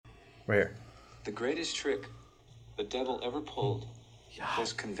Right here. The greatest trick the devil ever pulled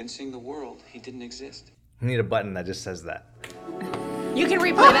was convincing the world he didn't exist. We need a button that just says that. You can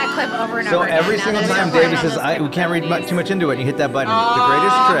replay that clip over and So over again. every single time David says, we can't read too much into it, you hit that button. The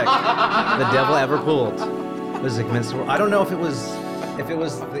greatest trick the devil ever pulled was to convince the world. I don't know if it was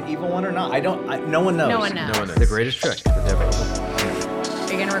the evil one or not. No one knows. No one knows. No one knows. The greatest trick the devil ever pulled.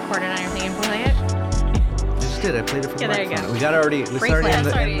 Are you going to record it on your thing and play it? I just did. I played it for the there you microphone. go. We got already. It's already in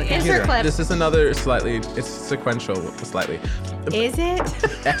the Insert computer. clip. This is another it's sequential slightly. Is it?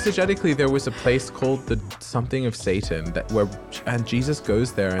 Exegetically, there was a place called the something of Satan and Jesus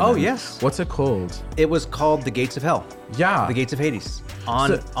goes there. And Oh, then- yes. What's it called? It was called the Gates of Hell. Yeah. The Gates of Hades.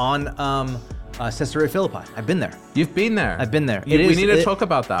 On Caesarea Philippi. I've been there. You've been there. I've been there. We need to talk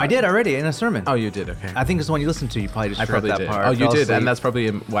about that. I did already in a sermon. Oh, you did? Okay. I think it's the one you listened to. You probably just I forgot probably that did. part. Oh, you fell did, asleep. and that's probably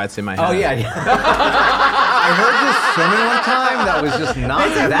why it's in my head. Oh, yeah. I heard this sermon one time that was just not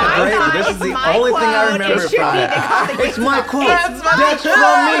that great, but this is the only thing I remember from it. It's my quote. That's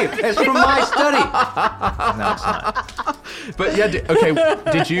from me. It's from my study. No, it's not. But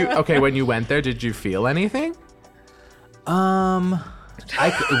yeah, when you went there, did you feel anything? Or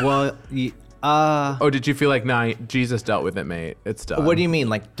did you feel like, nah, Jesus dealt with it, mate. It's done. What do you mean,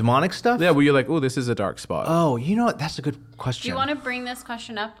 like demonic stuff? Yeah, well, you're like, oh, this is a dark spot. Oh, you know what? That's a good question. Do you want to bring this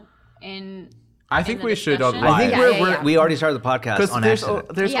question up in? I think the we should on discussion? I think live. we already started the podcast Because on there's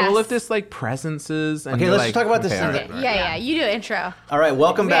accident. there's Yes. all of this like presences. And Okay, you're let's just talk about this okay, in all right. Yeah. You do intro. All right,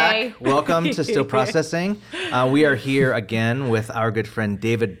 welcome Yay. back. Welcome to Still Processing. We are here again with our good friend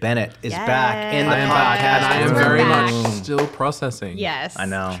David Bennett is back in the I am back, and I am We're very back. much still processing. Yes. I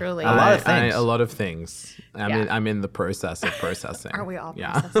know. Truly. A lot of things. A lot of things. Yeah. I'm in the process of processing. Are we all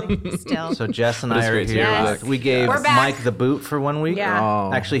Yeah. processing still? So Jess and But it's I are great to here. be back. We gave We're back. Mike the boot for 1 week. Yeah.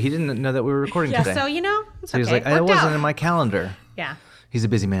 Oh. Actually, he didn't know that we were recording today. So, it's So he was okay. like, it Worked wasn't out. in my calendar. Yeah. He's a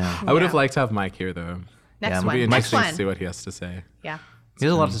busy man. I would have Yeah. liked to have Mike here though. Next Yeah, It'd be one. Next interesting one. to see what he has to say. Yeah. He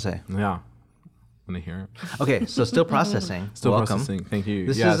has a lot to say. Yeah. Want to hear it? Okay, so Still Processing. Still Welcome. processing. Thank you.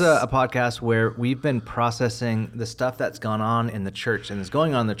 This Yes. is a podcast where we've been processing the stuff that's gone on in the church and is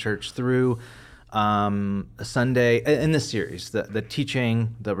going on in the church through Sunday in this series, the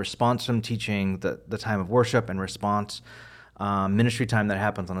teaching, the response from teaching, the time of worship and response, ministry time that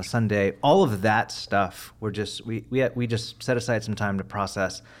happens on a Sunday, all of that stuff. We just set aside some time to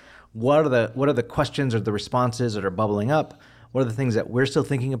process what are the questions or the responses that are bubbling up. What are the things that we're still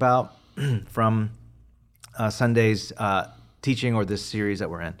thinking about from Sunday's teaching or this series that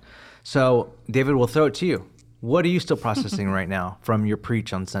we're in? So, David, we'll throw it to you. What are you still processing right now from your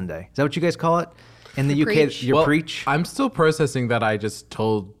preach on Sunday? Is that what you guys call it in the UK? preach. Your Well, preach. I'm still processing that I just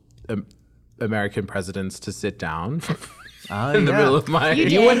told American presidents to sit down in the middle of my.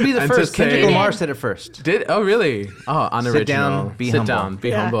 You wouldn't be the and to first. Kendrick say- Lamar said it first. Oh, really? Oh, unoriginal. Sit down, be humble. Sit down, be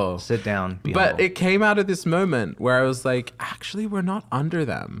Yeah. humble. Sit down. Be But humble. it came out of this moment where I was like, actually, we're not under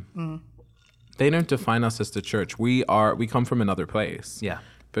them. They don't define us as the church. We come from another place. Yeah.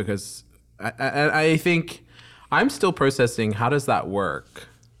 Because I think I'm still processing, how does that work?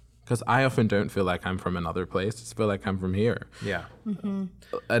 Because I often don't feel like I'm from another place. I just feel like I'm from here. Yeah.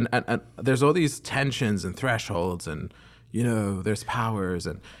 And there's all these tensions and thresholds and, there's powers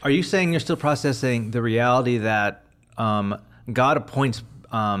and Are you saying you're still processing the reality that God appoints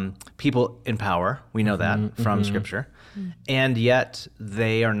people in power? We know that from Scripture. And yet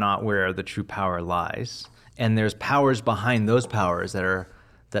they are not where the true power lies. And there's powers behind those powers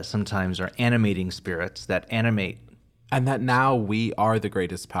that sometimes are animating spirits that animate. and that now we are the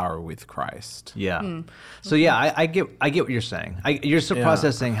greatest power with Christ. Yeah. So yeah, I get what you're saying. You're still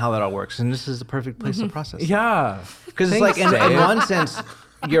processing how that all works, and this is the perfect place to process. Yeah. Because it's like in one sense,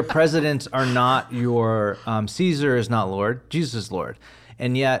 your presidents are not your Caesar is not Lord, Jesus is Lord,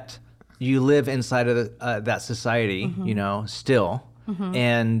 and yet you live inside of that society, still,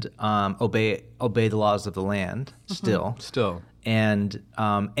 and obey the laws of the land still. And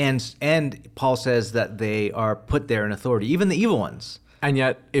Paul says that they are put there in authority, even the evil ones. And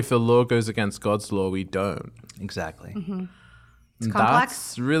yet, if the law goes against God's law, we don't. Exactly. It's complex.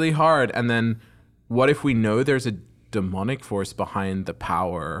 That's really hard. And then what if we know there's a demonic force behind the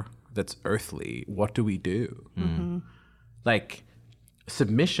power that's earthly? What do we do? Like,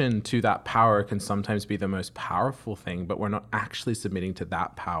 submission to that power can sometimes be the most powerful thing, but we're not actually submitting to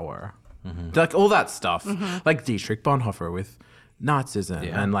that power. Like all that stuff, like Dietrich Bonhoeffer with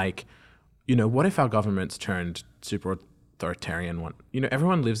Nazism, and like, what if our governments turned super authoritarian?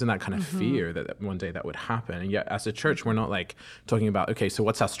 Everyone lives in that kind of fear that one day that would happen, and yet as a church, we're not like talking about, okay, so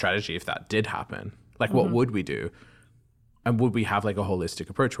what's our strategy if that did happen? Like, what would we do? And would we have like a holistic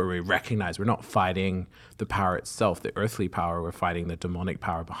approach where we recognize we're not fighting the power itself, the earthly power, we're fighting the demonic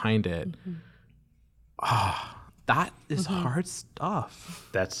power behind it? That is hard stuff.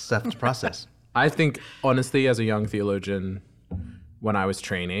 That's stuff to process. I think, honestly, as a young theologian, when I was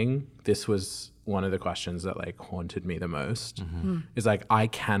training, this was one of the questions that like haunted me the most. Is like, I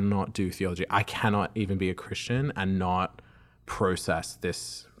cannot do theology. I cannot even be a Christian and not process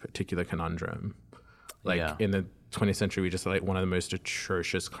this particular conundrum. Like in the 20th century, we just had like one of the most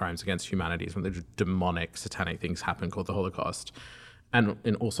atrocious crimes against humanity. Some of the demonic, satanic things happened called the Holocaust. And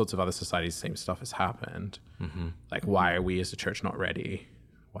in all sorts of other societies, the same stuff has happened. Like, why are we as a church not ready?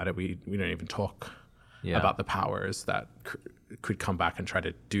 Why do we don't even talk about the powers that could come back and try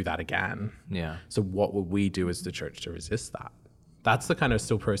to do that again? Yeah. So what would we do as the church to resist that? That's the kind of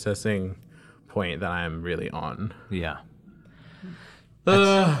still processing point that I'm really on. Yeah.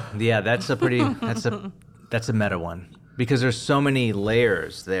 That's a pretty that's a meta one, because there's so many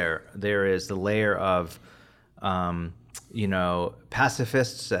layers there. There is the layer of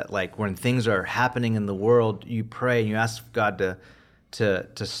pacifists that, like, when things are happening in the world, you pray and you ask God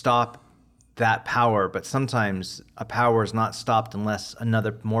to stop that power, but sometimes a power is not stopped unless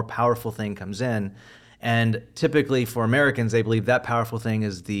another more powerful thing comes in. And typically for Americans, they believe that powerful thing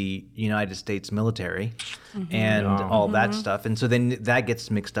is the United States military and all that stuff. And so then that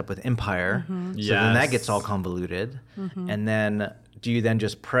gets mixed up with empire. So then that gets all convoluted. And then do you then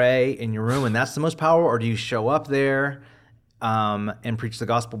just pray in your room and that's the most power? Or do you show up there and preach the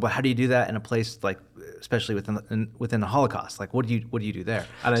gospel? But how do you do that in a place like, especially within the Holocaust? Like, what do you do there?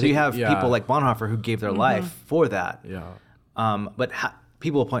 And so you have people like Bonhoeffer who gave their life for that. But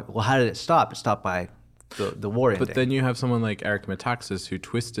people will point, well, how did it stop? It stopped by the war ending. But then you have someone like Eric Metaxas who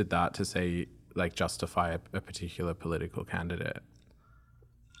twisted that to say, like, justify a particular political candidate.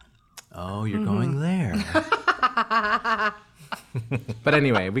 Oh, you're going there. But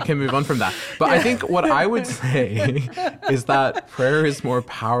anyway, we can move on from that. But I think what I would say is that prayer is more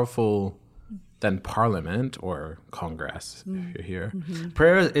powerful than Parliament or Congress, if you're here.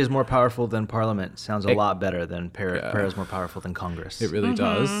 Prayer is more powerful than Parliament. Sounds a lot better than prayer is more powerful than Congress. It really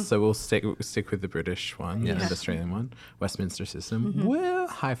does. So we'll stick with the British one and the Australian one, Westminster system. Well,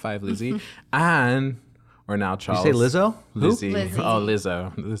 high five, Lizzie. Or now Charles. Did you say Lizzo? Lizzie. Lizzie. Oh,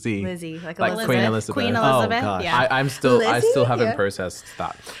 Lizzo. Lizzie, like Elizabeth. Queen Elizabeth. Queen Elizabeth. Oh, gosh. Yeah. I still Lizzie? haven't processed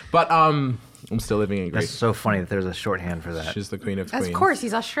that. But I'm still living in That's Greece. so funny that there's a shorthand for that. She's the queen of queens. Of course,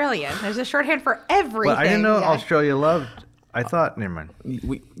 he's Australian. There's a shorthand for everything. But I didn't know Yeah. Australia loved. I thought, never mind. It's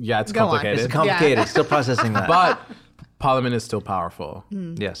Go on. complicated. It's complicated. Still processing that. But Parliament is still powerful.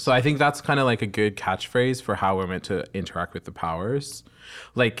 yes. So I think that's kind of like a good catchphrase for how we're meant to interact with the powers.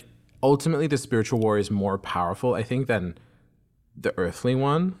 Like, ultimately, the spiritual war is more powerful, I think, than the earthly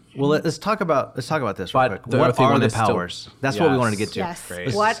one. Well, let's talk about this real But quick. the What earthly are one the is still- powers? That's what we wanted to get to. Yes.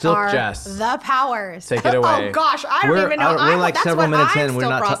 Great. What Still- are Jess, the powers? take it away. Oh gosh, I don't even know. We're like that's several what minutes I'm in. We're still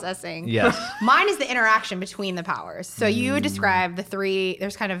not processing. Yes. Mine is the interaction between the powers. So you describe the three.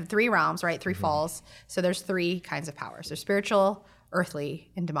 There's kind of three realms, right? Three falls. So there's three kinds of powers. There's spiritual,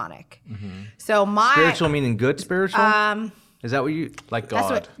 earthly, and demonic. So my Spiritual meaning good spiritual? Is that what you... Like That's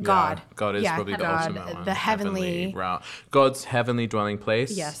God. what- God. Yeah. God is Yeah, probably the God, ultimate one. the heavenly- realm. God's heavenly dwelling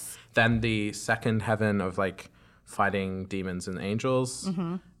place. Yes. Then the second heaven of like fighting demons and angels.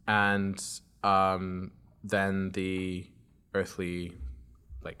 And then the earthly,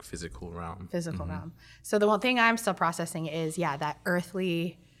 like, physical realm. physical realm. So the one thing I'm still processing is that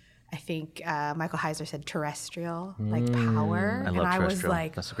earthly. I think Michael Heiser said terrestrial, like power, I love and I was terrestrial.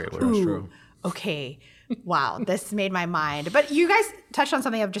 like, That's a great word. ooh, okay, wow, this made my mind. But you guys touched on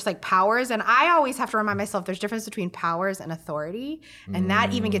something of just like powers, and I always have to remind myself there's difference between powers and authority, and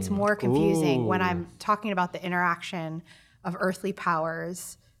that even gets more confusing when I'm talking about the interaction of earthly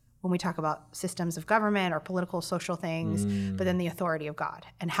powers when we talk about systems of government or political, social things, but then the authority of God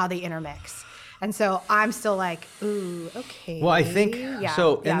and how they intermix. And so I'm still like, ooh, okay. Well, I think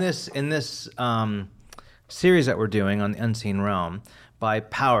so. In yeah. this series that we're doing on the unseen realm, by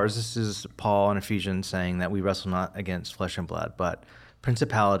powers, this is Paul in Ephesians saying that we wrestle not against flesh and blood, but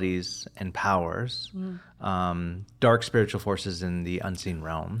principalities and powers, dark spiritual forces in the unseen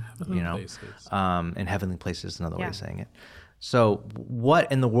realm. places. In heavenly places, another way of saying it. So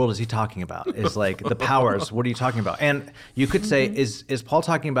what in the world is he talking about? Is like the powers. What are you talking about? And you could say, is Paul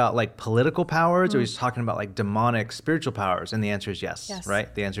talking about like political powers, or he's talking about like demonic spiritual powers? And the answer is yes.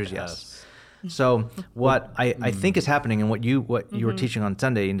 Right? The answer is yes. So what I think is happening, and what you were teaching on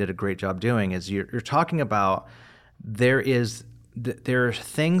Sunday and did a great job doing, is you're talking about there are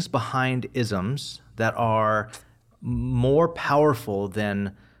things behind isms that are more powerful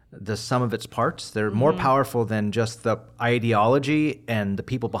than the sum of its parts. They're more powerful than just the ideology and the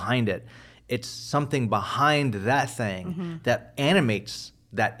people behind it. It's something behind that thing that animates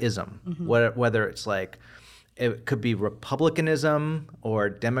that ism, whether it's like, it could be republicanism or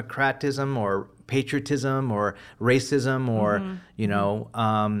democratism or patriotism or racism or,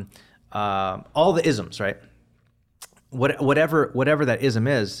 all the isms, right? Whatever that ism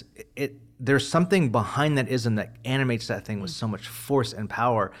is, there's something behind that ism that animates that thing with so much force and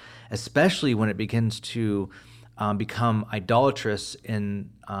power, especially when it begins to become idolatrous in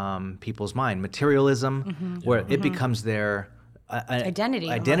people's mind. Materialism, where it becomes their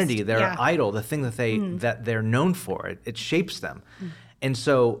Identity, their idol, the thing that they're known for. It shapes them. And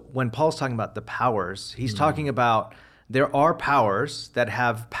so when Paul's talking about the powers, he's talking about there are powers that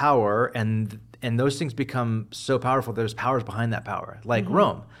have power, and those things become so powerful. There's powers behind that power, like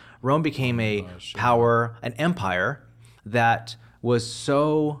Rome. Rome became an empire that was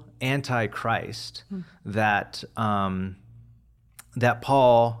so anti-Christ that that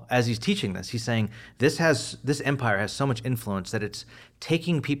Paul, as he's teaching this, he's saying this empire has so much influence that it's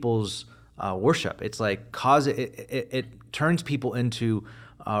taking people's worship. It's like it turns people into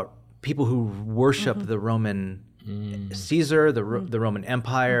people who worship the Roman Caesar, the Roman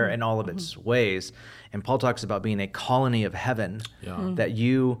Empire, and all of its ways. And Paul talks about being a colony of heaven.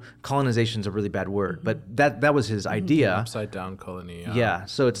 Colonization is a really bad word, but that was his idea. Upside down colony. Yeah.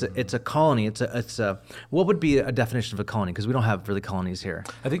 So it's a colony. It's a what would be a definition of a colony? Because we don't have really colonies here.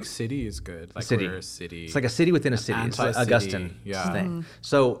 I think city is good. Like City. we're a city. It's like a city within a city. It's like Anti-city. Augustine Yeah. thing.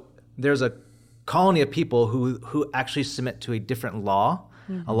 So there's a colony of people who actually submit to a different law,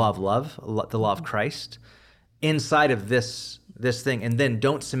 a law of love, the law of Christ, inside of this thing, and then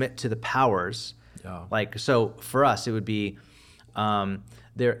don't submit to the powers. Yeah. Like, so for us, it would be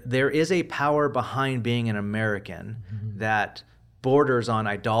there is a power behind being an American that borders on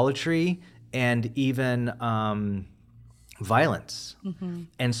idolatry and even violence.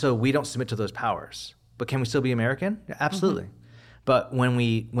 And so we don't submit to those powers. But can we still be American? Absolutely. But when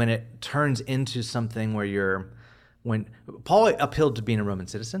it turns into something where when Paul appealed to being a Roman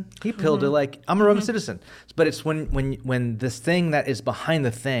citizen, he appealed to like, I'm a Roman citizen. But it's when this thing that is behind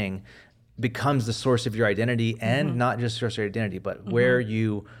the thing becomes the source of your identity, and not just source of your identity, but where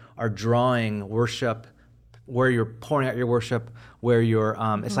you are drawing worship, where you're pouring out your worship, where you're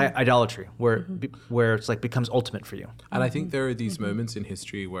it's like idolatry, where it's like becomes ultimate for you. And I think there are these moments in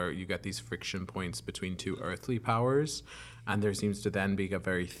history where you get these friction points between two earthly powers, and there seems to then be a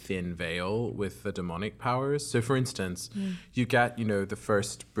very thin veil with the demonic powers. So for instance, you get, the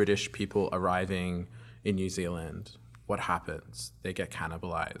first British people arriving in New Zealand. What happens? They get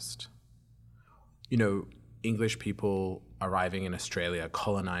cannibalized. English people arriving in Australia,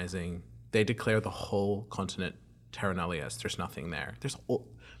 colonizing, they declare the whole continent terra nullius. There's nothing there. There's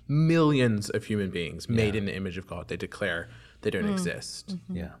millions of human beings made in the image of God. They declare they don't exist.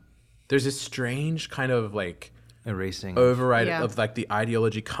 Yeah. There's this strange kind of like Erasing. override of like the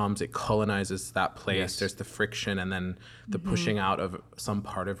ideology comes, it colonizes that place. Yes. There's the friction and then the pushing out of some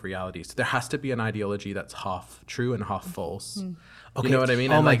part of reality. So there has to be an ideology that's half true and half false. Okay. You know what I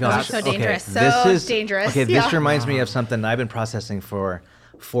mean? Oh And my like gosh. So dangerous. Okay. So dangerous. Okay, Yeah. this reminds me of something I've been processing for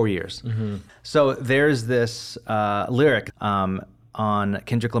 4 years. So there's this lyric on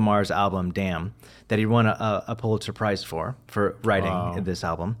Kendrick Lamar's album Damn that he won a Pulitzer Prize for writing this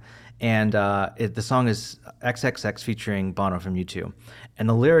album. And the song is XXX featuring Bono from U2. And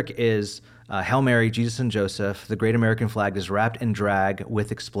the lyric is, Hail Mary, Jesus and Joseph, the great American flag is wrapped in drag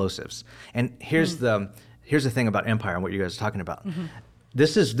with explosives. And here's the thing about empire and what you guys are talking about.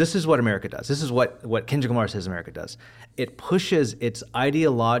 This is what America does. This is what Kendrick Lamar says America does. It pushes its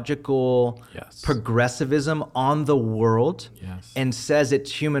ideological progressivism on the world and says it's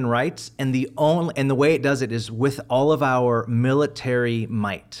human rights. And the way it does it is with all of our military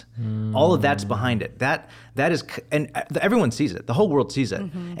might. All of that's behind it. That is, and everyone sees it. The whole world sees it.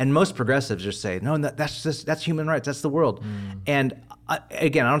 And most progressives just say, no, that's human rights. That's the world. And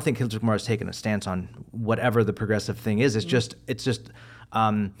again, I don't think Kendrick Lamar has taken a stance on whatever the progressive thing is. It's just.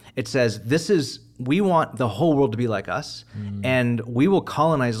 It says we want the whole world to be like us, and we will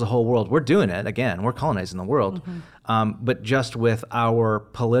colonize the whole world. We're doing it again. We're colonizing the world, but just with our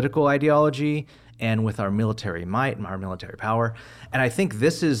political ideology and with our military might and our military power. And I think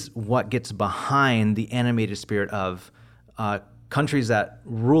this is what gets behind the animated spirit of countries that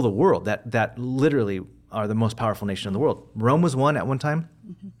rule the world, that literally are the most powerful nation in the world. Rome was one at one time.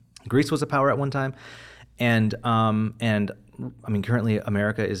 Greece was a power at one time, and I mean, currently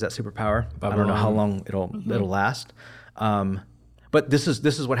America is that superpower. I don't know how long it'll last. But this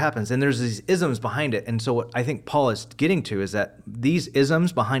is what happens, and there's these isms behind it. And so what I think Paul is getting to is that these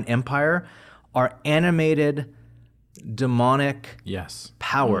isms behind empire are animated demonic Yes.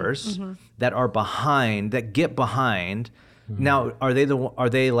 powers that are behind, that get behind. Now,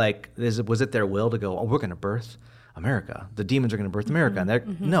 was it their will to go, oh, we're going to birth America. The demons are going to birth America.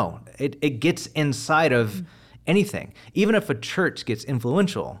 And no, it gets inside of anything. Even if a church gets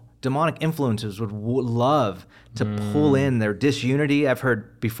influential, demonic influences would love to pull in their disunity. I've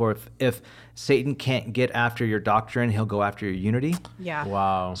heard before, if Satan can't get after your doctrine, he'll go after your unity. Yeah.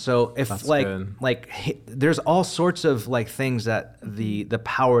 Wow. So if That's like good. there's all sorts of like things that the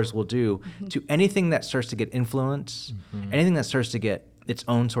powers will do to anything that starts to get influence, anything that starts to get its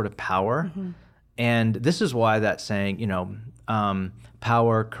own sort of power. And this is why that saying,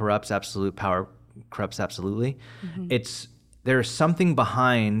 power corrupts absolute, power corrupts absolutely. There's something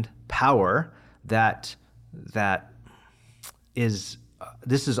behind power that is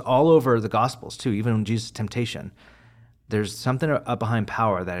this is all over the Gospels too, even in Jesus' temptation. There's something behind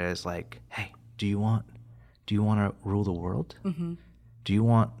power that is like, hey, do you want to rule the world? Do you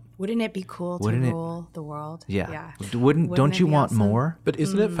want? Wouldn't it be cool to Wouldn't it- rule the world? Yeah. Don't Wouldn't you it be want awesome? more? But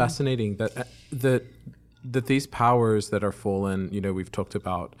isn't it fascinating that these powers that are fallen, we've talked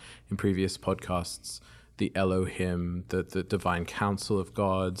about in previous podcasts, the Elohim, the divine council of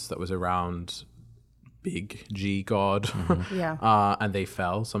gods that was around big G God, Yeah. and they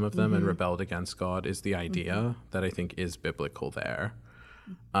fell, some of them, and rebelled against God, is the idea that I think is biblical there.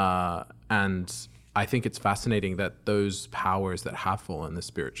 And I think it's fascinating that those powers that have fallen, the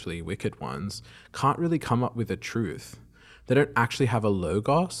spiritually wicked ones, can't really come up with a truth. They don't actually have a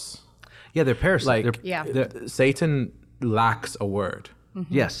logos. Yeah, they're parasites. Like, Yeah. Satan lacks a word.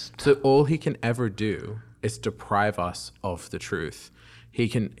 Yes. So all he can ever do is deprive us of the truth. He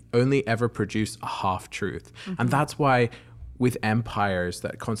can only ever produce a half truth. And that's why with empires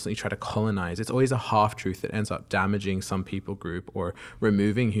that constantly try to colonize, it's always a half truth that ends up damaging some people group or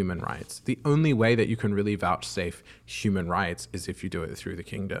removing human rights. The only way that you can really vouchsafe human rights is if you do it through the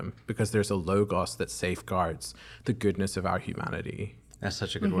kingdom, because there's a logos that safeguards the goodness of our humanity. That's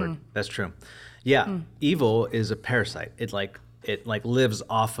such a good word. That's true. Yeah, evil is a parasite. It lives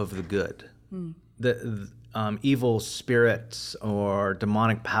off of the good. The evil spirits or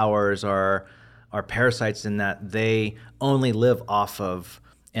demonic powers are parasites in that they only live off of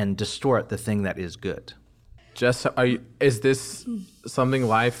and distort the thing that is good. Jess, is this something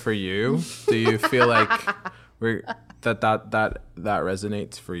live for you? Do you feel like that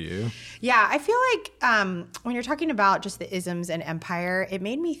resonates for you? Yeah, I feel like when you're talking about just the isms and empire, it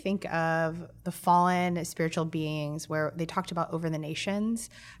made me think of the fallen spiritual beings where they talked about over the nations.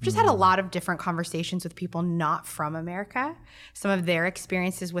 I've just had a lot of different conversations with people not from America, some of their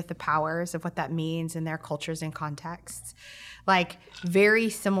experiences with the powers of what that means in their cultures and contexts. Like very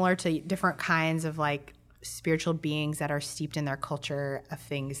similar to different kinds of like spiritual beings that are steeped in their culture of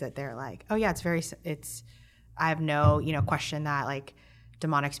things that they're like, oh yeah, I have no, question that like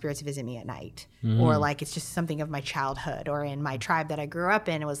demonic spirits visit me at night or like it's just something of my childhood or in my tribe that I grew up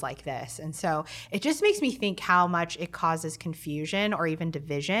in, it was like this. And so it just makes me think how much it causes confusion or even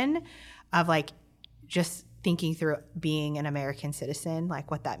division of like just thinking through being an American citizen,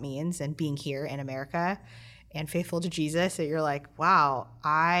 like what that means and being here in America and faithful to Jesus. That you're like, wow,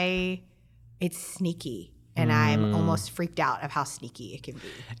 it's sneaky. And I'm almost freaked out of how sneaky it can be.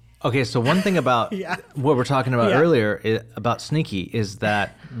 Okay, so one thing about what we're talking about earlier about sneaky is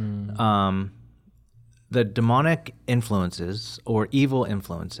that the demonic influences or evil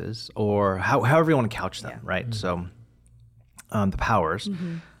influences or however you want to couch them, right? So the powers,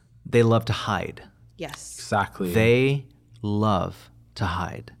 they love to hide. Yes. Exactly. They love to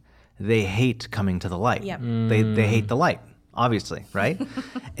hide. They hate coming to the light. Yep. They hate the light, obviously, right?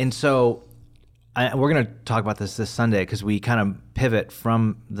 And so we're going to talk about this Sunday because we kind of pivot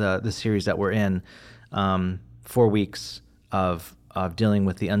from the series that we're in, 4 weeks of dealing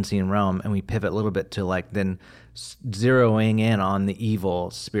with the unseen realm, and we pivot a little bit to like then zeroing in on the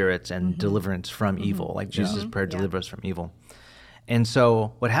evil spirits and deliverance from evil, like Jesus' prayer, deliver us from evil. And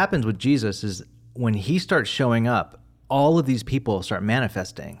so what happens with Jesus is when he starts showing up, all of these people start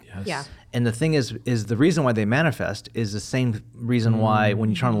manifesting. Yes. Yeah. And the thing is the reason why they manifest is the same reason why when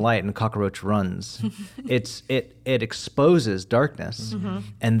you turn on the light and a cockroach runs, it exposes darkness,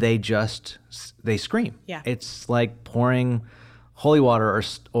 and they scream. Yeah. It's like pouring holy water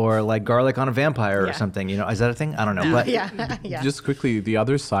or like garlic on a vampire or Yeah. something. Is that a thing? I don't know. But Yeah. Just quickly, the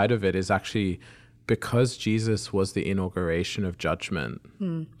other side of it is actually because Jesus was the inauguration of judgment,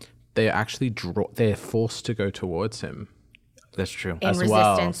 they actually they're forced to go towards him. that's true. In as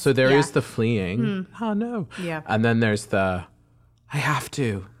well. resistance. So there is Yeah. the fleeing. Oh no. Yeah. And then there's the I have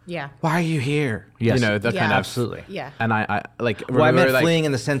to. Yeah. Why are you here? Yes. You know, the Yeah. kind of Absolutely. Yeah. And I like Well, I remember, meant like, fleeing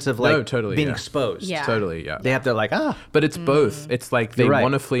in the sense of like No, totally, being yeah. exposed. Yeah. totally, yeah. They have to like, But it's both. It's like they You're right.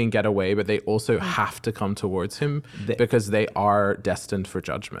 want to flee and get away, but they also have to come towards him because they are destined for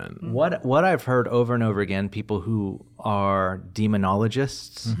judgment. What I've heard over and over again, people who are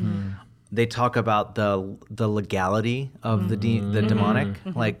demonologists, they talk about the legality of the demonic.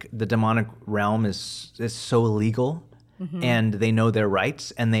 Like the demonic realm is so illegal, and they know their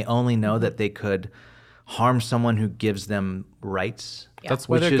rights, and they only know that they could harm someone who gives them rights. That's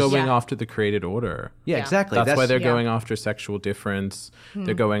why Which they're is- going Yeah. after the created order. Yeah, Yeah. exactly. That's why they're yeah. going after sexual difference.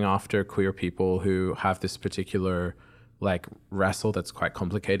 They're going after queer people who have this particular like wrestle that's quite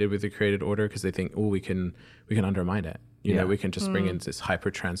complicated with the created order because they think, oh, we can undermine it. You know, we can just bring in this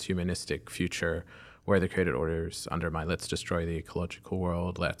hyper transhumanistic future where the created order is undermined. Let's destroy the ecological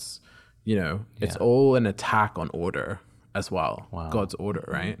world. Let's, you know, it's all an attack on order as well. God's order,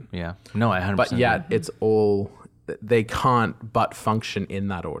 right? Yeah. No, I 100%. But yet it's all, they can't but function in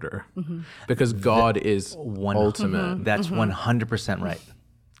that order because God is ultimate. That's 100% right.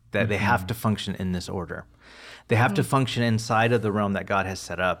 That they have to function in this order. They have to function inside of the realm that God has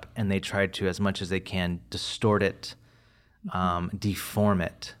set up, and they try to, as much as they can, distort it, deform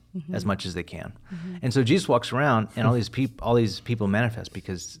it as much as they can. And so Jesus walks around, and all these people manifest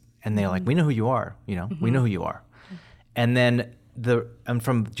and they're like, "We know who you are. You know, we know who you are." And then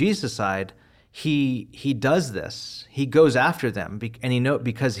from Jesus' side, he does this. He goes after them,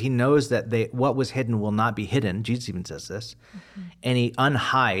 because he knows that what was hidden will not be hidden. Jesus even says this, and he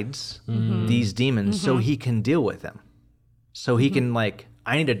unhides these demons so he can deal with them. So he can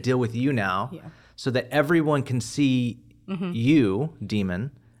I need to deal with you now, so that everyone can see you,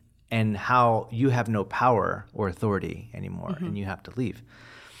 demon, and how you have no power or authority anymore, and you have to leave.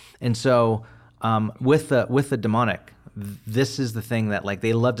 And so with the demonic, this is the thing that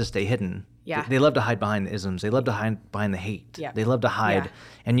they love to stay hidden. Yeah. They love to hide behind the isms. They love to hide behind the hate. Yeah. They love to hide,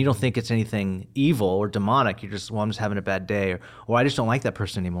 and you don't think it's anything evil or demonic. You're just, well, I'm just having a bad day, or I just don't like that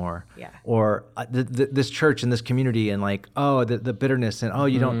person anymore. Yeah. Or this church and this community, and the bitterness,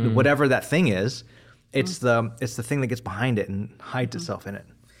 and you don't, whatever that thing is, it's the thing that gets behind it and hides itself in it.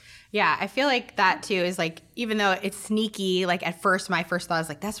 Yeah, I feel like that too is even though it's sneaky, at first, my first thought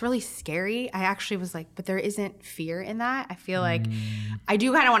was that's really scary. I actually was but there isn't fear in that. I feel like I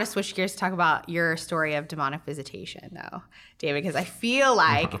do kind of want to switch gears to talk about your story of demonic visitation though, David, because I feel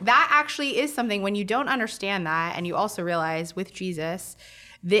like that actually is something when you don't understand that, and you also realize with Jesus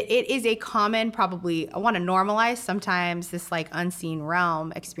that it is a common, probably, I want to normalize sometimes this unseen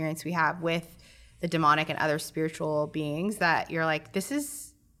realm experience we have with the demonic and other spiritual beings, that you're this is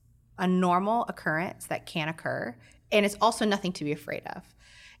a normal occurrence that can occur, and it's also nothing to be afraid of.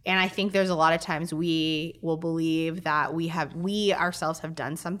 And I think there's a lot of times we will believe that we ourselves have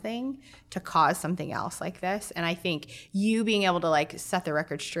done something to cause something else like this. And I think you being able to set the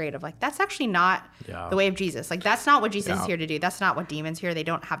record straight of that's actually not the way of Jesus. That's not what Jesus is here to do. That's not what demons here. They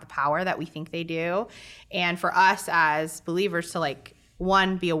don't have the power that we think they do. And for us as believers to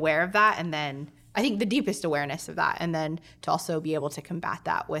one, be aware of that, and then I think the deepest awareness of that, and then to also be able to combat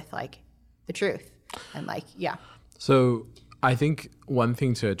that with the truth and So I think one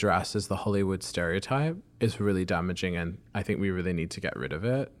thing to address is the Hollywood stereotype is really damaging, and I think we really need to get rid of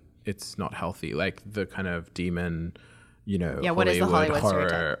it. It's not healthy. The kind of demon, what is the Hollywood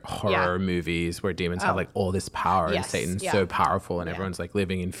stereotype? horror movies where demons have all this power, Yes, and Satan's yeah. so powerful, and everyone's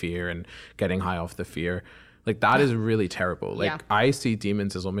living in fear and getting high off the fear. That is really terrible. I see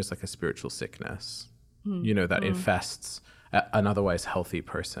demons as almost a spiritual sickness, that infests an otherwise healthy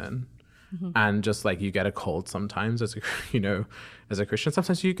person. And just you get a cold sometimes as a Christian,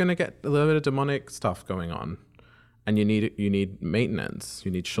 sometimes you're going to get a little bit of demonic stuff going on, and you need maintenance,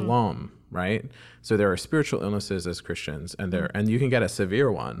 you need shalom, right? So there are spiritual illnesses as Christians, and you can get a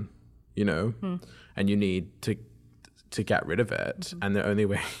severe one, and you need to get rid of it. And the only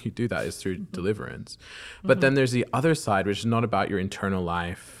way you do that is through deliverance. But then there's the other side, which is not about your internal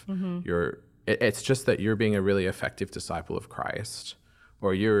life. It's just that you're being a really effective disciple of Christ,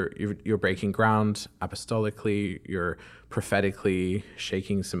 or you're breaking ground apostolically, you're prophetically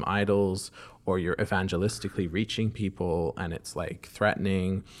shaking some idols, or you're evangelistically reaching people and it's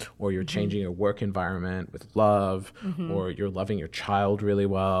threatening, or you're changing your work environment with love, or you're loving your child really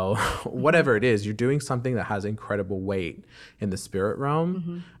well. Whatever it is, you're doing something that has incredible weight in the spirit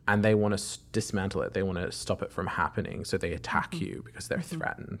realm, and they want to dismantle it. They want to stop it from happening, so they attack you because they're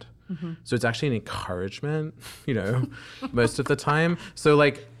threatened. So it's actually an encouragement, most of the time. So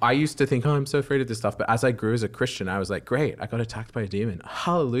I used to think, I'm so afraid of this stuff. But as I grew as a Christian, I was great, I got attacked by a demon.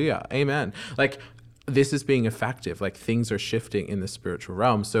 Hallelujah. Amen. this is being effective. Like things are shifting in the spiritual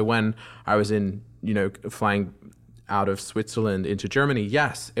realm. So when I was in, flying out of Switzerland into Germany,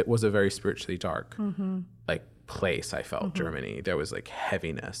 yes, it was a very spiritually dark like place. I felt Germany. There was like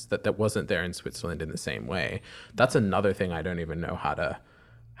heaviness that wasn't there in Switzerland in the same way. That's another thing I don't even know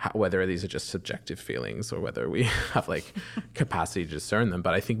whether these are just subjective feelings or whether we have like capacity to discern them.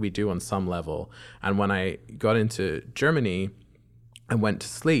 But I think we do on some level. And when I got into Germany, I went to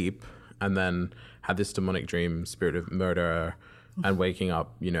sleep and then had this demonic dream, spirit of murder, and waking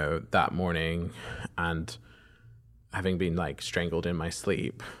up, that morning and having been like strangled in my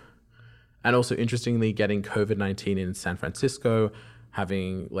sleep. And also interestingly, getting COVID-19 in San Francisco,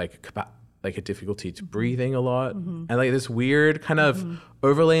 having like a difficulty to breathing a lot, and like this weird kind of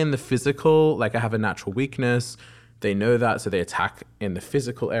overlay in the physical. Like I have a natural weakness. They know that, so they attack in the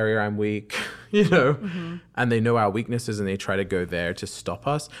physical area I'm weak, and they know our weaknesses and they try to go there to stop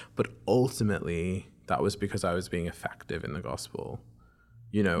us. But ultimately, that was because I was being effective in the gospel.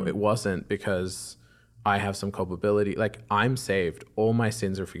 It wasn't because I have some culpability. Like I'm saved, all my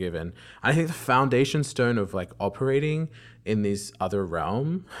sins are forgiven. And I think the foundation stone of like operating in this other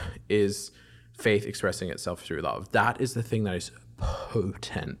realm is faith expressing itself through love. That is the thing that is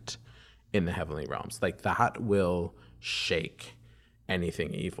potent in the heavenly realms. Like that will shake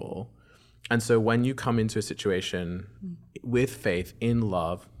anything evil. And so when you come into a situation with faith in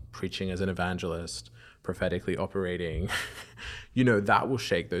love, preaching as an evangelist, prophetically operating, that will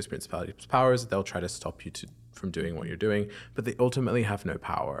shake those principalities, powers. They'll try to stop you from doing what you're doing, but they ultimately have no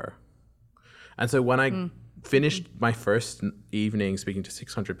power. And so when I finished my first evening speaking to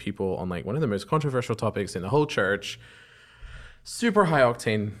 600 people on like one of the most controversial topics in the whole church, super high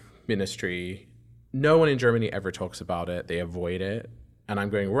octane ministry, no one in Germany ever talks about it. They avoid it. And I'm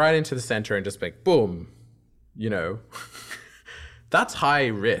going right into the center and just like, boom, that's high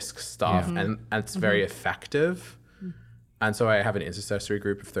risk stuff. And it's very effective. And so I have an intercessory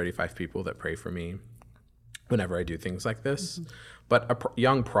group of 35 people that pray for me whenever I do things like this. But a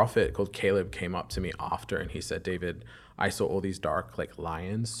young prophet called Caleb came up to me after and he said, David, I saw all these dark like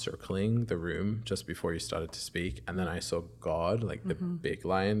lions circling the room just before you started to speak. And then I saw God, like the big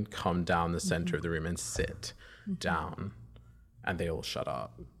lion, come down the center of the room and sit down. And they all shut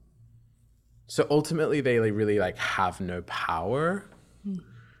up. So ultimately they really like have no power,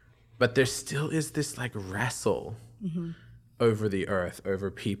 but there still is this like wrestle over the earth, over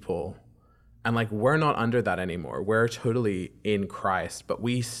people. And like, we're not under that anymore. We're totally in Christ, but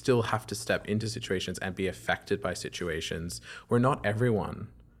we still have to step into situations and be affected by situations where not everyone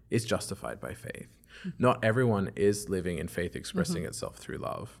is justified by faith. Not everyone is living in faith expressing itself through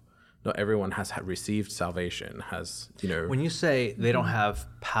love. Not everyone has received salvation, When you say they don't have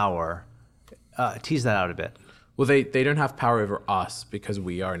power, tease that out a bit. Well, they don't have power over us because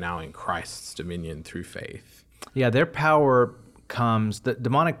we are now in Christ's dominion through faith. Yeah, their power the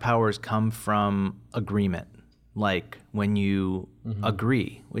demonic powers come from agreement. Like when you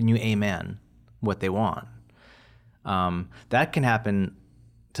agree, when you amen what they want. That can happen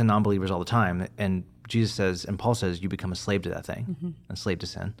to non-believers all the time. And Jesus says, and Paul says, you become a slave to that thing, a slave to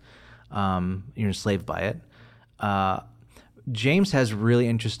sin. You're enslaved by it. James has really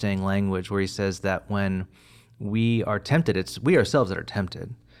interesting language where he says that when we are tempted, it's we ourselves that are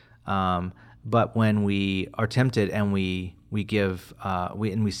tempted. But when we are tempted and we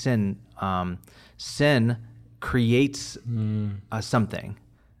sin, sin creates something,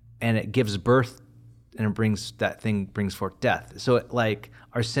 and it gives birth, and it brings forth death. So like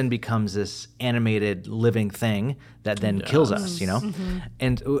our sin becomes this animated living thing that then kills us,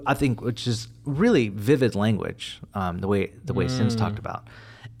 And I think, which is really vivid language, the way sin's talked about.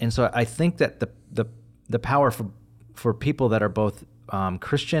 And so I think that the power for people that are both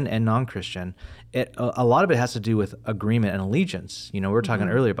Christian and non-Christian, a lot of it has to do with agreement and allegiance. We were talking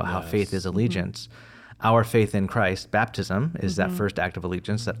earlier about how faith is allegiance. Our faith in Christ, baptism, is that first act of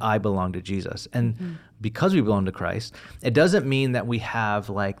allegiance, that I belong to Jesus. And because we belong to Christ, it doesn't mean that we have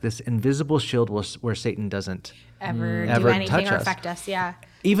like this invisible shield where Satan doesn't ever do anything or affect us. Yeah.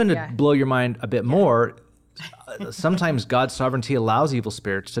 Even to blow your mind a bit more, sometimes God's sovereignty allows evil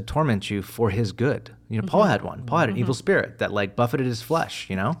spirits to torment you for his good. Paul had one. Paul had an evil spirit that like buffeted his flesh,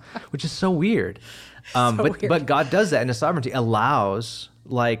 which is so weird. But God does that, and his sovereignty allows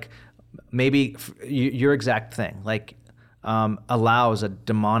like maybe your exact thing, like allows a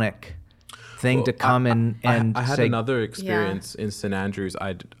demonic thing to come and I had another experience in St. Andrews.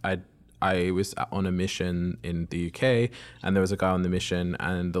 I was on a mission in the UK, and there was a guy on the mission,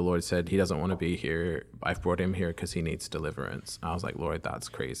 and the Lord said, he doesn't want to be here. I've brought him here because he needs deliverance. I was like, Lord, that's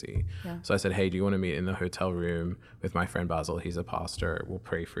crazy. Yeah. So I said, hey, do you want to meet in the hotel room with my friend Basil? He's a pastor. We'll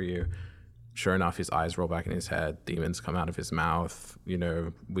pray for you. sure enough, his eyes roll back in his head, demons come out of his mouth,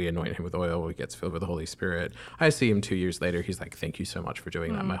 we anoint him with oil, he gets filled with the Holy Spirit. I see him 2 years later, he's like, thank you so much for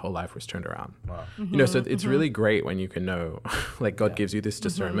doing that. My whole life was turned around. Wow. So it's really great when you can know, like God gives you this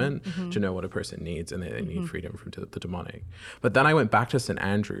discernment to know what a person needs, and they need freedom from the demonic. But then I went back to St.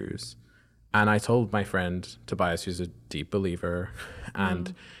 Andrews, and I told my friend Tobias, who's a deep believer,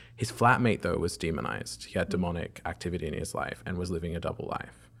 and his flatmate, though, was demonized. He had demonic activity in his life and was living a double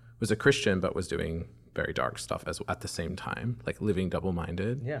life. Was a Christian, but was doing very dark stuff at the same time, like living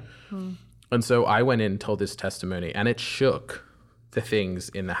double-minded. Yeah. And so I went in, told this testimony, and it shook the things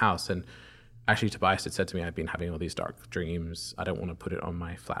in the house. And actually, Tobias had said to me, I've been having all these dark dreams. I don't want to put it on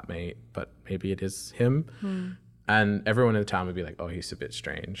my flatmate, but maybe it is him. And everyone in the town would be like, oh, he's a bit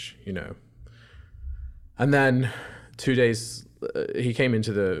strange, And then 2 days, he came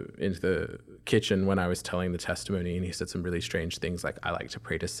into the kitchen when I was telling the testimony, and he said some really strange things, like, I like to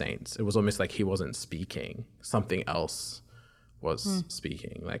pray to saints. It was almost like he wasn't speaking. Something else was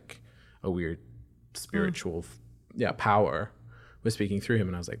speaking, like a weird spiritual power was speaking through him.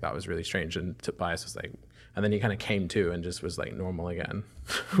 And I was like, that was really strange. And Tobias was like, and then he kind of came to and just was like normal again.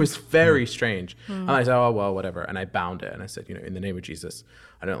 It was very strange. And I said, oh, well, whatever. And I bound it. And I said, in the name of Jesus,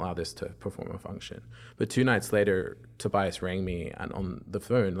 I don't allow this to perform a function. But 2 nights later, Tobias rang me, and on the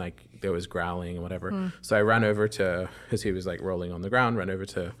phone, like, there was growling and whatever. So I ran over to, because he was like rolling on the ground, ran over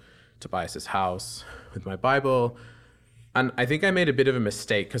to Tobias's house with my Bible. And I think I made a bit of a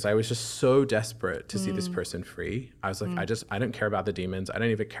mistake because I was just so desperate to see this person free. I was like, I don't care about the demons. I don't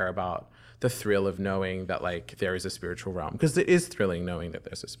even care about the thrill of knowing that, like, there is a spiritual realm, because it is thrilling knowing that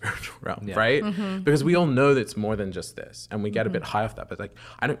there's a spiritual realm, right? Because we all know that it's more than just this, and we get a bit high off that, but like,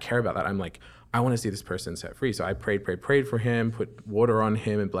 I don't care about that. I'm like, I want to see this person set free. So I prayed for him, put water on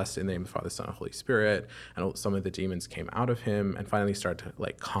him, and blessed in the name of the Father, Son, and Holy Spirit. And some of the demons came out of him and finally started to,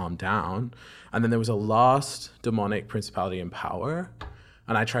 like, calm down. And then there was a last demonic principality and power,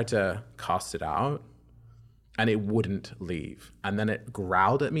 and I tried to cast it out, and it wouldn't leave. And then it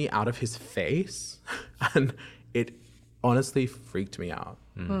growled at me out of his face, and it honestly freaked me out.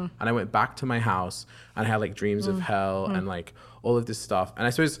 And I went back to my house, and I had, like, dreams of hell and, like, all of this stuff. And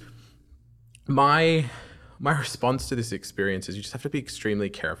I suppose my response to this experience is you just have to be extremely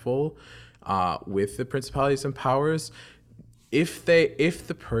careful with the principalities and powers. If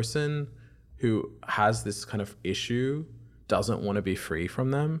the person who has this kind of issue doesn't want to be free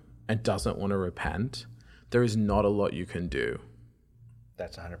from them and doesn't want to repent, there is not a lot you can do.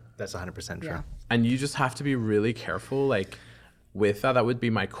 That's 100% true. Yeah. And you just have to be really careful, like, with that. That would be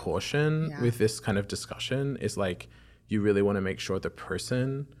my caution with this kind of discussion, is like, you really want to make sure the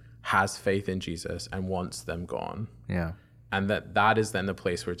person has faith in Jesus and wants them gone. Yeah. And that is then the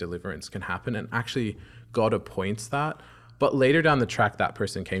place where deliverance can happen. And actually, God appoints that. But later down the track, that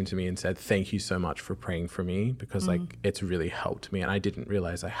person came to me and said, thank you so much for praying for me, because like, it's really helped me. And I didn't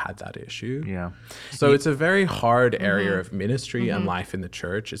realize I had that issue. Yeah. So it's a very hard area of ministry and life in the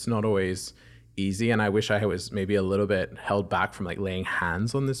church. It's not always easy. And I wish I was maybe a little bit held back from, like, laying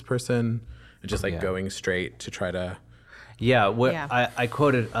hands on this person and just, like, going straight to try to. Yeah. I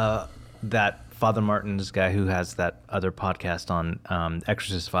quoted that Father Martin's guy who has that other podcast on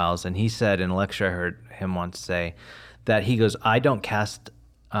Exorcist Files. And he said in a lecture I heard him once say that he goes, I don't cast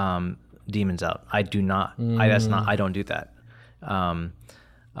demons out. I do not. I don't do that.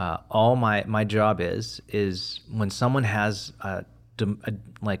 All my job is when someone has a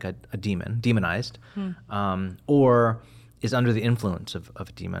demon, demonized, or is under the influence of a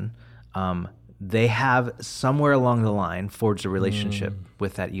demon, they have somewhere along the line forged a relationship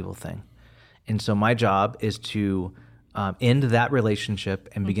with that evil thing. And so my job is to end that relationship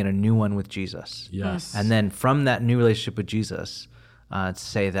and begin a new one with Jesus. Yes. And then from that new relationship with Jesus,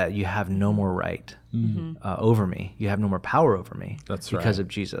 say that you have no more right over me. You have no more power over me. That's because right. of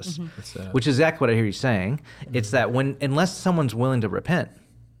Jesus. That's it. Which is exactly what I hear you saying. It's that unless someone's willing to repent,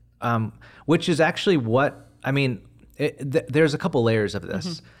 which is actually what, I mean, there's a couple layers of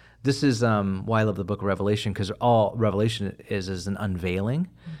this. This is why I love the book of Revelation, because all Revelation is an unveiling.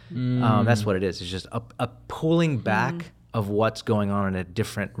 That's what it is. It's just a pulling back of what's going on in a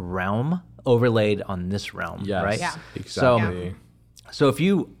different realm overlaid on this realm, Yes, right? Yeah. Exactly. So if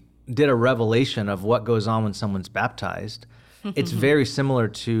you did a revelation of what goes on when someone's baptized, it's very similar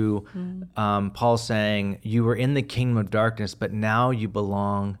to Paul saying, you were in the kingdom of darkness, but now you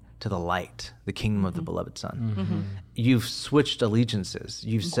belong to the light, the kingdom of the beloved Son. You've switched allegiances.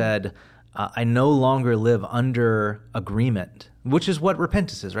 You've said, I no longer live under agreement, which is what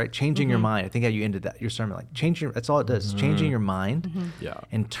repentance is, right? Changing your mind. I think how you ended your sermon, like that's all it does, changing your mind Yeah.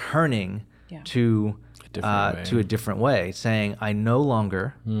 and turning Yeah. to different to a different way, saying, I no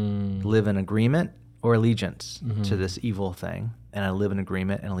longer live in agreement or allegiance to this evil thing, and I live in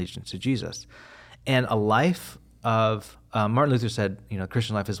agreement and allegiance to Jesus. And a life of, Martin Luther said,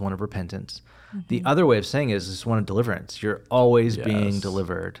 Christian life is one of repentance. The other way of saying it is one of deliverance. You're always being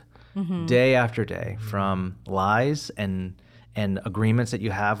delivered day after day from lies and agreements that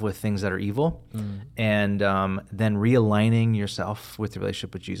you have with things that are evil, and then realigning yourself with the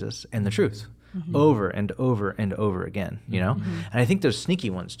relationship with Jesus and the truth over and over and over again, And I think there's sneaky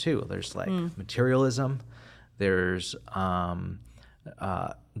ones too. There's like materialism. There's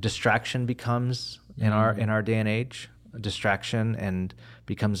distraction becomes in our day and age, distraction, and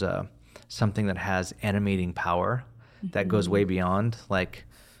becomes something that has animating power that goes way beyond like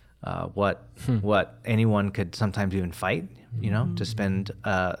what anyone could sometimes even fight, to spend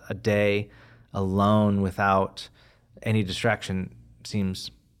a day alone without any distraction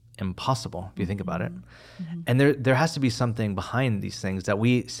seems impossible if you think about it. And there has to be something behind these things that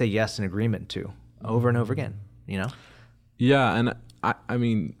we say yes in agreement to over and over again, Yeah, and I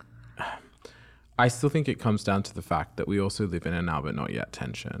mean, I still think it comes down to the fact that we also live in a now but not yet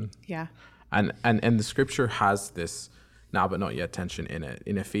tension. Yeah. And the scripture has this now but not yet tension in it.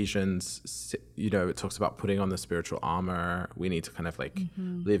 In Ephesians, it talks about putting on the spiritual armor. We need to kind of like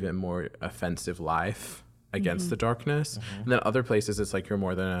live a more offensive life against the darkness. And then other places it's like you're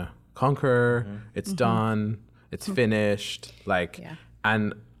more than a conqueror. It's done. It's finished.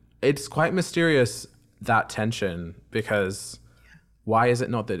 And it's quite mysterious, that tension, because why is it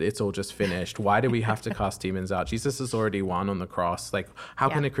not that it's all just finished? Why do we have to cast demons out? Jesus has already won on the cross. Like, how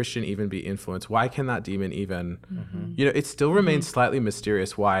can a Christian even be influenced? Why can that demon even, it still remains slightly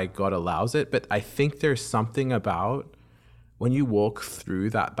mysterious why God allows it. But I think there's something about when you walk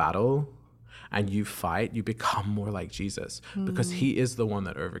through that battle and you fight, you become more like Jesus, because he is the one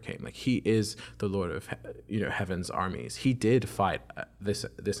that overcame. Like, he is the Lord of heaven's armies. He did fight this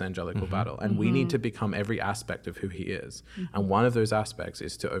angelical battle, and we need to become every aspect of who he is. And one of those aspects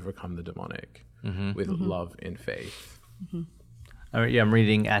is to overcome the demonic with love and faith. I'm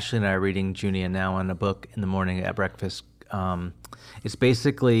reading, Ashley and I are reading Junia now on a book in the morning at breakfast. It's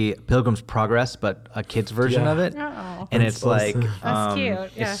basically Pilgrim's Progress, but a kid's version of it. Oh. And it's like, That's cute. Yeah.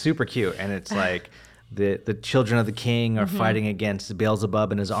 it's super cute. And it's like the children of the king are fighting against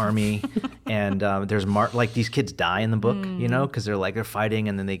Beelzebub and his army. And there's like these kids die in the book, because they're fighting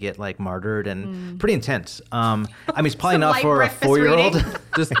and then they get like martyred, and pretty intense. I mean, it's probably Some not light for a breakfast 4-year-old. reading.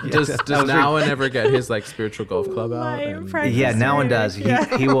 Does Nowan ever get his like spiritual golf club out? Yeah, now one does.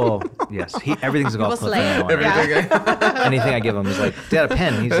 He will. Yes, everything's a golf club. slay it. Now. Anything I give him is like, Dad, a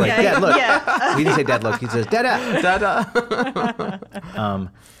pen. He's like, Dad, look. He didn't say Dad, look. He says, Dada.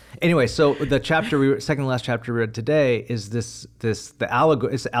 Anyway, so the second to last chapter we read today is the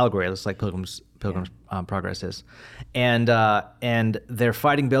allegory. It's the allegory. It's like Pilgrim's Progress is, and they're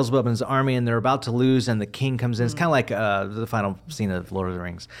fighting Beelzebub and his army, and they're about to lose, and the king comes in. It's kind of like the final scene of Lord of the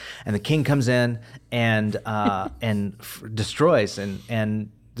Rings, and the king comes in and destroys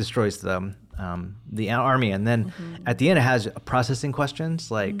the army, and then at the end it has processing questions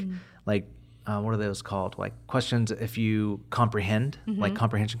like. What are those called? Like questions if you comprehend, like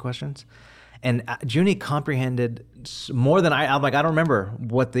comprehension questions. And Junie comprehended more than I'm like, I don't remember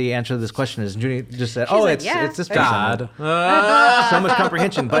what the answer to this question is. And Junie just said, it's this person. God. So much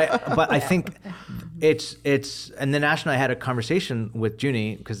comprehension. But I think it's, and then Ash and I had a conversation with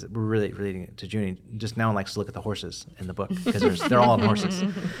Junie, because we're really relating it to Junie. Just now likes to look at the horses in the book, because they're all on horses.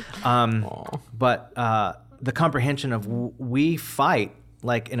 But the comprehension of we fight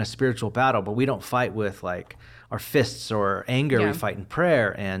like in a spiritual battle, but we don't fight with like our fists or anger. We fight in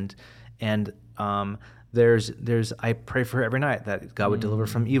prayer, and there's I pray for her every night that God would deliver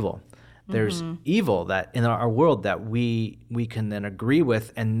from evil. There's evil that in our world that we can then agree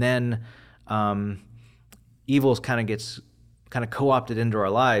with, and then evil gets co-opted into our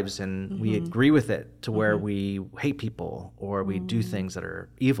lives, and we agree with it to where we hate people, or we do things that are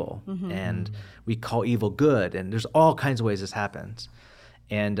evil, and we call evil good, and there's all kinds of ways this happens.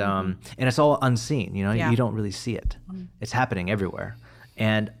 And it's all unseen, you don't really see it. It's happening everywhere.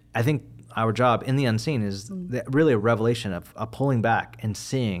 And I think our job in the unseen is really a revelation of pulling back and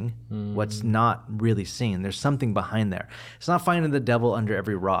seeing what's not really seen. There's something behind there. It's not finding the devil under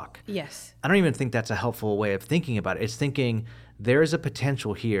every rock. Yes. I don't even think that's a helpful way of thinking about it. It's thinking there is a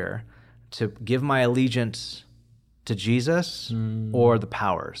potential here to give my allegiance to Jesus or the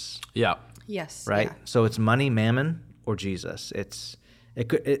powers. Yeah. Yes. Right? Yeah. So it's money, mammon, or Jesus. It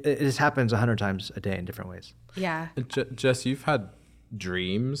just happens 100 times a day in different ways. Yeah. Jess, you've had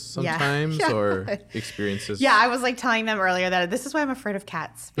dreams sometimes or experiences? Yeah, I was like telling them earlier that this is why I'm afraid of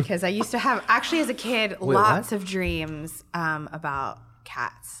cats, because I used to have, actually as a kid, lots of dreams about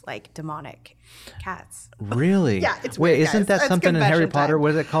cats, like demonic cats. Really? Yeah, it's Wait, weird, isn't guys. that It's something in Harry confession Potter? time.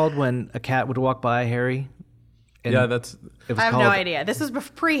 What is it called when a cat would walk by Harry? And Yeah, that's it was I have called, no idea. This was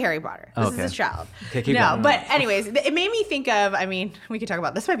pre-Harry Potter. This Okay. is a child. Okay, keep no, going. but anyways, it made me think of, I mean, we could talk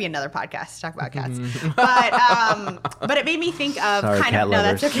about, this might be another podcast to talk about cats. but it made me think of Sorry, kind cat of, no,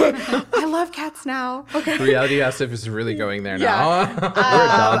 that's lovers. okay. I love cats now. Okay. reality as if it's really going there Yeah. now. We're a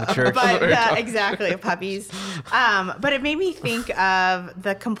dog church. But exactly, puppies. But it made me think of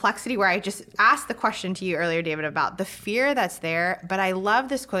the complexity where I just asked the question to you earlier, David, about the fear that's there. But I love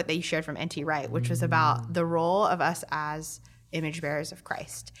this quote that you shared from N.T. Wright, which was about the role of us as image bearers of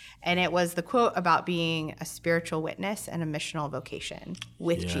Christ. And it was the quote about being a spiritual witness and a missional vocation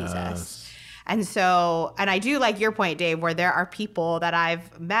with Jesus. And so, and I do like your point, Dave, where there are people that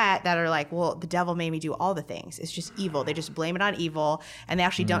I've met that are like, well, the devil made me do all the things. It's just evil. They just blame it on evil. And they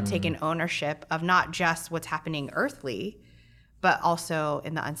actually don't take an ownership of not just what's happening earthly, but also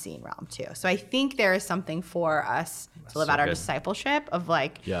in the unseen realm too. So I think there is something for us to live out our discipleship of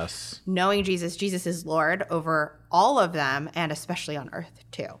like Yes. knowing Jesus. Jesus is Lord over all of them and especially on earth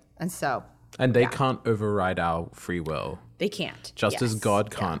too. And so And they can't override our free will. they can't. Just as Yes.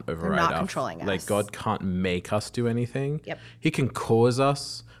 God can't They're override not our controlling us. Like God can't make us do anything. Yep. He can cause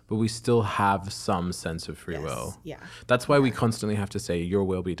us, but we still have some sense of free will. Yeah. That's why we constantly have to say, your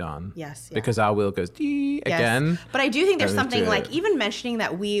will be done. Yes, yeah. Because our will goes dee Yes. again. But I do think there's And we something do like it. even mentioning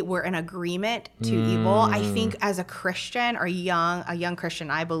that we were in agreement to evil. I think as a Christian or a young Christian,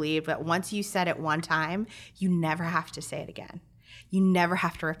 I believe that once you said it one time, you never have to say it again. You never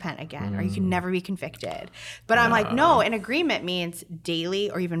have to repent again, or you can never be convicted. But I'm like, no, an agreement means daily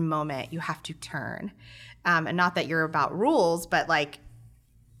or even moment you have to turn. And not that you're about rules, but like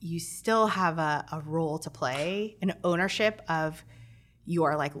you still have a role to play, an ownership of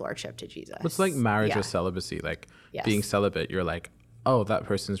your like lordship to Jesus. It's like marriage Yeah. or celibacy. Like Yes. being celibate, you're like, oh, that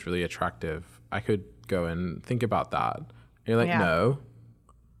person's really attractive. I could go and think about that. You're like, Yeah. no,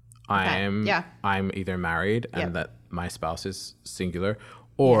 I'm Yeah. I'm either married and Yep. that my spouse is singular,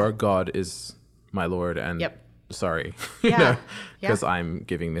 or God is my Lord and Yep. sorry, Yeah. because Yeah. I'm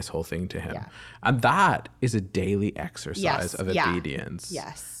giving this whole thing to Him, Yeah. and that is a daily exercise Yes. of Yeah. obedience.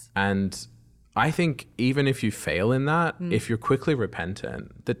 Yes. And I think even if you fail in that, Mm. if you're quickly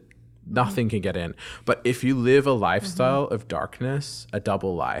repentant, that nothing can get in. But if you live a lifestyle Mm-hmm. of darkness, a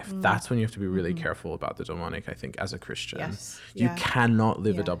double life, that's when you have to be really careful about the demonic, I think, as a Christian. Yes. You Yeah. cannot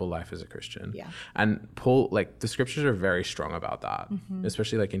live a Yeah. double life as a Christian. Yeah. And Paul, like the scriptures are very strong about that,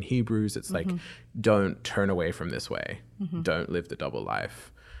 especially like in Hebrews, it's like, don't turn away from this way. Don't live the double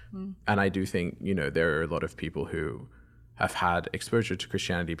life. And I do think, there are a lot of people who have had exposure to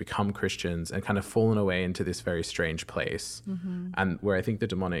Christianity, become Christians, and kind of fallen away into this very strange place. And where I think the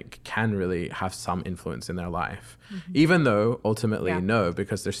demonic can really have some influence in their life, even though ultimately Yeah. no,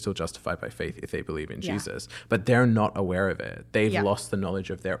 because they're still justified by faith if they believe in Yeah. Jesus, but they're not aware of it. They've Yeah. lost the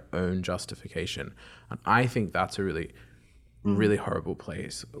knowledge of their own justification. And I think that's a really, really horrible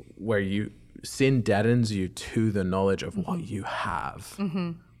place where sin deadens you to the knowledge of what you have,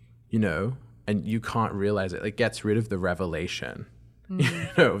 and you can't realize it. It gets rid of the revelation,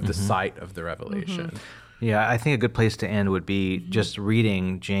 of the sight of the revelation. Yeah, I think a good place to end would be just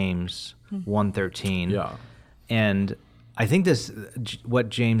reading James 1:13. Yeah. And I think what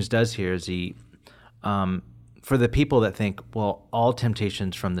James does here is for the people that think, well, all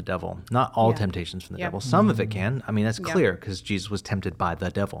temptations from the devil, not all temptations from the Yep. devil. Some of it can. I mean, that's clear because Jesus was tempted by the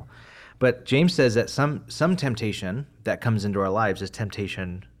devil. But James says that some temptation that comes into our lives is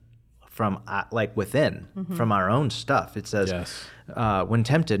temptation from within, from our own stuff. It says, Yes. when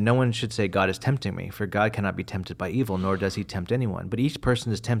tempted, no one should say, God is tempting me, for God cannot be tempted by evil, nor does he tempt anyone. But each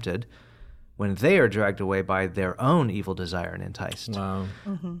person is tempted when they are dragged away by their own evil desire and enticed. Wow.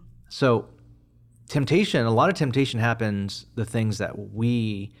 So temptation, a lot of temptation happens, the things that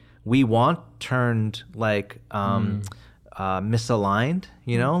we want turned like misaligned,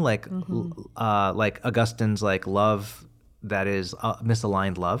 like Augustine's like love, that is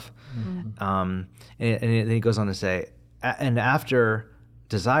misaligned love. And then he goes on to say, and after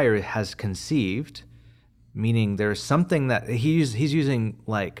desire has conceived, meaning there's something that he's using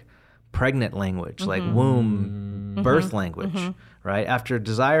like pregnant language, like womb birth language, right? After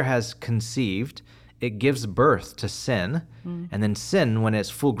desire has conceived, it gives birth to sin, and then sin, when it's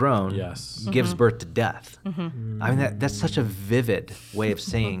full grown, Yes. gives birth to death. I mean, that's such a vivid way of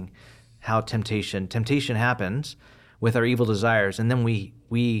saying how temptation happens with our evil desires, and then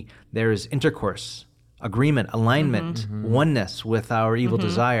there is intercourse agreement, alignment, oneness with our evil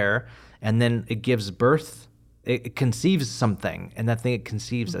desire, and then it gives birth. It conceives something, and that thing it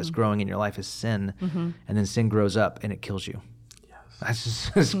conceives that's growing in your life is sin, and then sin grows up and it kills you. Yes, that's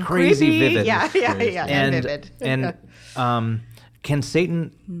just it's crazy Creepy. vivid. Yeah, and vivid. And can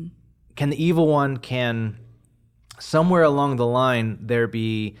Satan, can the evil one, can somewhere along the line there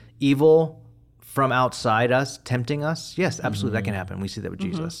be evil from outside us tempting us? Yes, absolutely, that can happen. We see that with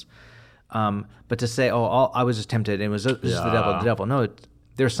Jesus. But to say, I was just tempted, and it was just the devil. No,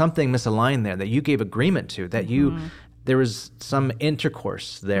 there's something misaligned there that you gave agreement to, that there was some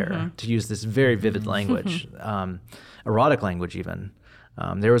intercourse there, to use this very vivid language, erotic language even.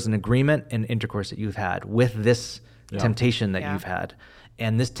 There was an agreement and intercourse that you've had with this temptation that you've had.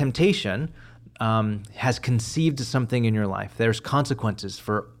 And this temptation has conceived something in your life. There's consequences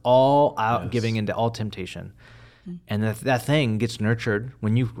for all giving into all temptation. And that thing gets nurtured.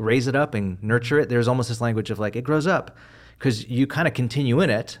 When you raise it up and nurture it, there's almost this language of like, it grows up. Because you kind of continue in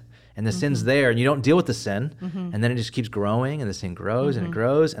it, and the sin's there, and you don't deal with the sin, and then it just keeps growing, and the sin grows, and it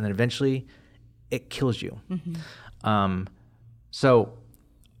grows, and then eventually it kills you. So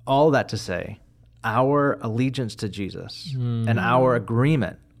all that to say, our allegiance to Jesus and our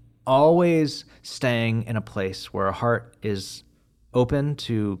agreement, always staying in a place where our heart is open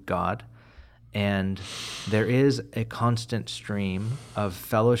to God, and there is a constant stream of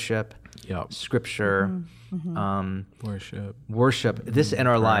fellowship, scripture, worship, this in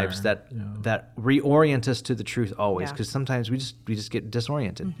our lives that reorient us to the truth always, because sometimes we just get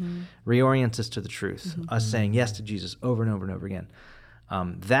disoriented. Reorient us to the truth, us saying yes to Jesus over and over and over again.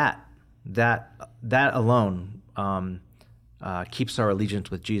 That alone keeps our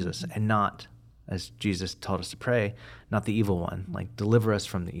allegiance with Jesus, and not, as Jesus taught us to pray, not the evil one. Like, deliver us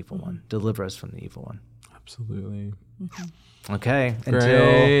from the evil one. Deliver us from the evil one. Absolutely. Okay.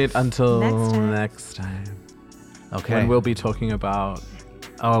 Until next time. Okay. When we'll be talking about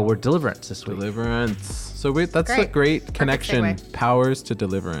we're deliverance this week. Deliverance. So that's a great connection. segue. Powers to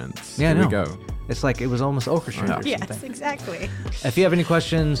deliverance. Yeah, Here no. we go. It's like it was almost orchestrated or something. Yes, exactly. If you have any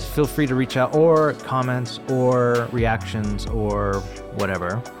questions, feel free to reach out, or comments or reactions or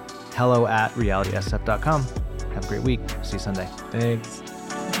whatever. hello@realitysf.com. Have a great week. See you Sunday. Thanks.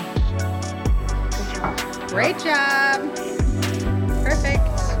 Great job. Perfect.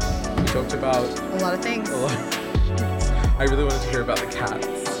 We talked about A lot of things. I really wanted to hear about the cats.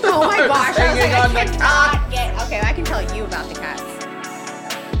 Oh my gosh. I was Hanging like, on the I cannot get. Okay, I can tell you about the cats.